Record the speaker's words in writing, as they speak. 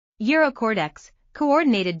EuroCordex,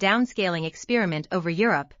 Coordinated Downscaling Experiment over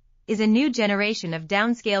Europe, is a new generation of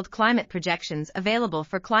downscaled climate projections available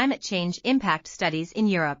for climate change impact studies in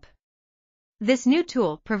Europe. This new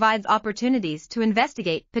tool provides opportunities to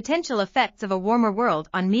investigate potential effects of a warmer world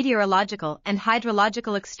on meteorological and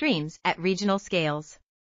hydrological extremes at regional scales.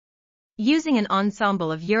 Using an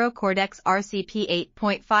ensemble of EuroCordex RCP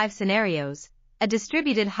 8.5 scenarios, a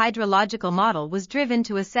distributed hydrological model was driven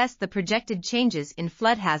to assess the projected changes in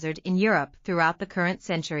flood hazard in Europe throughout the current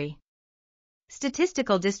century.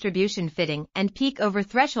 Statistical distribution fitting and peak over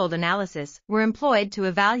threshold analysis were employed to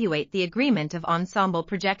evaluate the agreement of ensemble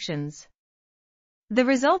projections. The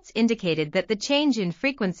results indicated that the change in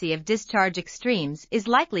frequency of discharge extremes is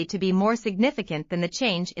likely to be more significant than the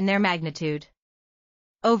change in their magnitude.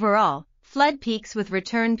 Overall, flood peaks with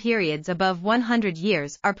return periods above 100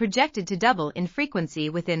 years are projected to double in frequency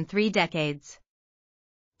within 3 decades.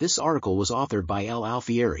 This article was authored by L.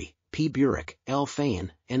 Alfieri, P. Burek, L.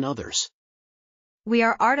 Feyen, and others. We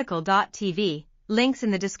are RTCLTV, links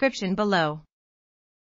in the description below.